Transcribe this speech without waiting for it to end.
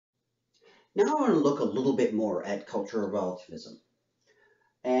Now I want to look a little bit more at cultural relativism.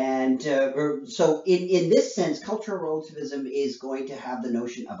 And so, in this sense, cultural relativism is going to have the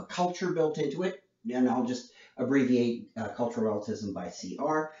notion of a culture built into it. And I'll just abbreviate cultural relativism by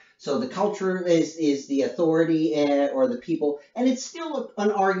CR. So the culture is the authority or the people, and it's still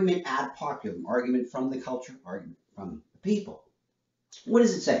an argument ad populum, argument from the culture, argument from the people. What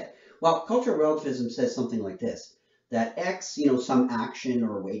does it say? Well, cultural relativism says something like this, that X, some action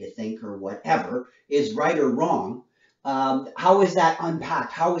or way to think or whatever is right or wrong. How is that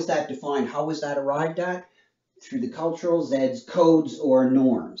unpacked? How is that defined? How is that arrived at? Through the cultural Z's codes or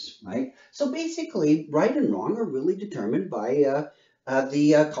norms, right? So basically, right and wrong are really determined by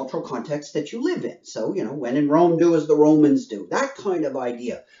the cultural context that you live in. So, when in Rome, do as the Romans do. That kind of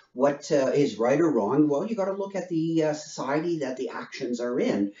idea. What is right or wrong? Well, you got to look at the society that the actions are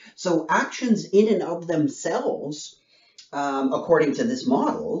in. So actions in and of themselves, according to this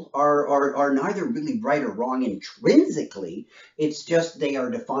model, are neither really right or wrong intrinsically. It's just they are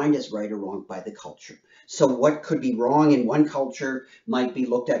defined as right or wrong by the culture. So what could be wrong in one culture might be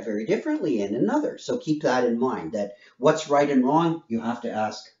looked at very differently in another. So keep that in mind, that what's right and wrong, you have to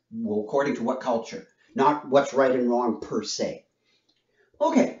ask, well, according to what culture, not what's right and wrong per se.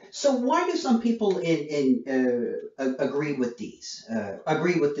 Okay, so why do some people agree with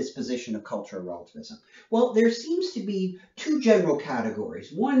agree with this position of cultural relativism? Well, there seems to be two general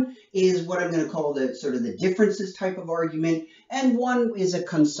categories. One is what I'm going to call the sort of the differences type of argument, and one is a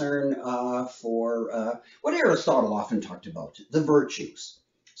concern for what Aristotle often talked about, the virtues.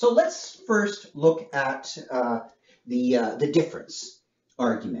 So let's first look at the difference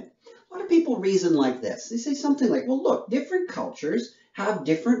argument. A lot of people reason like this. They say something like, well, look, different cultures have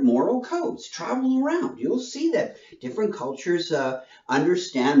different moral codes. Travel around. You'll see that different cultures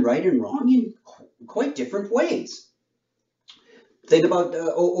understand right and wrong in quite different ways. Think about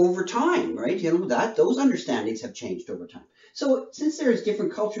over time, right? That those understandings have changed over time. So since there's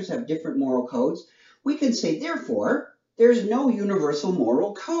different cultures have different moral codes, we can say, therefore, there's no universal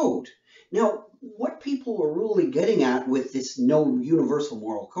moral code. Now, what people are really getting at with this no universal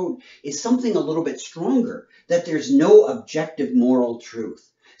moral code is something a little bit stronger, that there's no objective moral truth.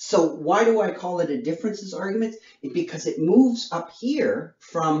 So why do I call it a differences argument? Because it moves up here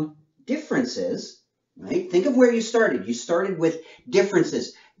from differences, right? Think of where you started. You started with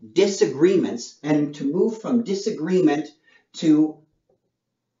differences, disagreements, and to move from disagreement to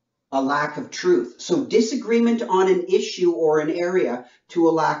a lack of truth. So disagreement on an issue or an area to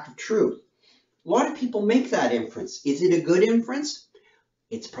a lack of truth. A lot of people make that inference. Is it a good inference?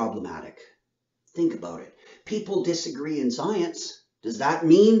 It's problematic. Think about it. People disagree in science. Does that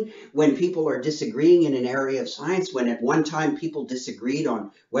mean when people are disagreeing in an area of science, when at one time people disagreed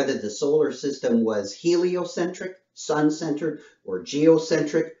on whether the solar system was heliocentric, sun-centered, or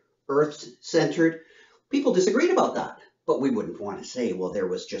geocentric, earth-centered, people disagreed about that. But we wouldn't want to say, well, there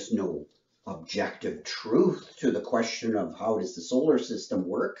was just no objective truth to the question of how does the solar system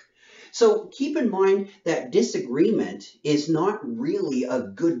work. So keep in mind that disagreement is not really a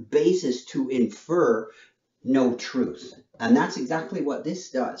good basis to infer no truth. And that's exactly what this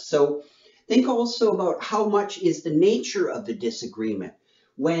does. So think also about how much is the nature of the disagreement.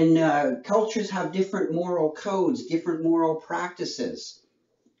 When cultures have different moral codes, different moral practices,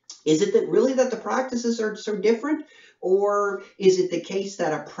 is it that really that the practices are so different? Or is it the case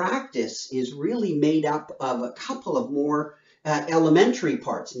that a practice is really made up of a couple of more elementary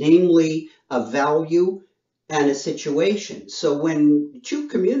parts, namely a value and a situation? So when two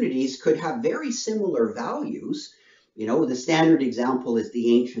communities could have very similar values, the standard example is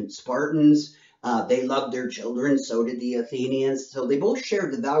the ancient Spartans. They loved their children, so did the Athenians. So they both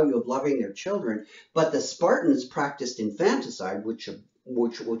shared the value of loving their children, but the Spartans practiced infanticide, which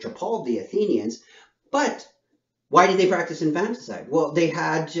appalled the Athenians. But why did they practice infanticide? Well, they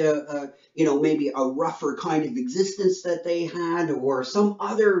had, maybe a rougher kind of existence that they had, or some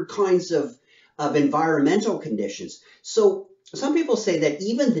other kinds of environmental conditions. So some people say that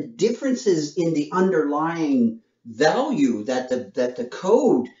even the differences in the underlying value that the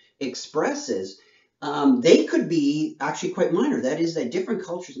code expresses, they could be actually quite minor. That is, that different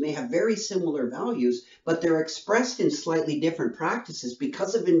cultures may have very similar values, but they're expressed in slightly different practices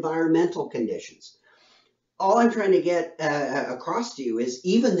because of environmental conditions. All I'm trying to get across to you is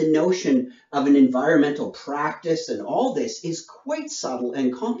even the notion of an environmental practice and all this is quite subtle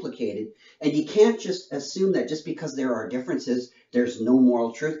and complicated. And you can't just assume that just because there are differences, there's no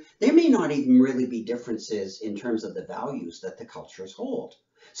moral truth. There may not even really be differences in terms of the values that the cultures hold.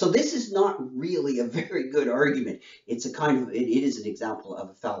 So this is not really a very good argument. It's it is an example of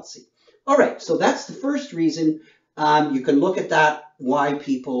a fallacy. All right, so that's the first reason. You can look at that why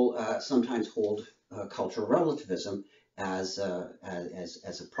people sometimes hold cultural relativism as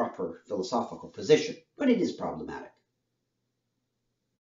a proper philosophical position, but it is problematic.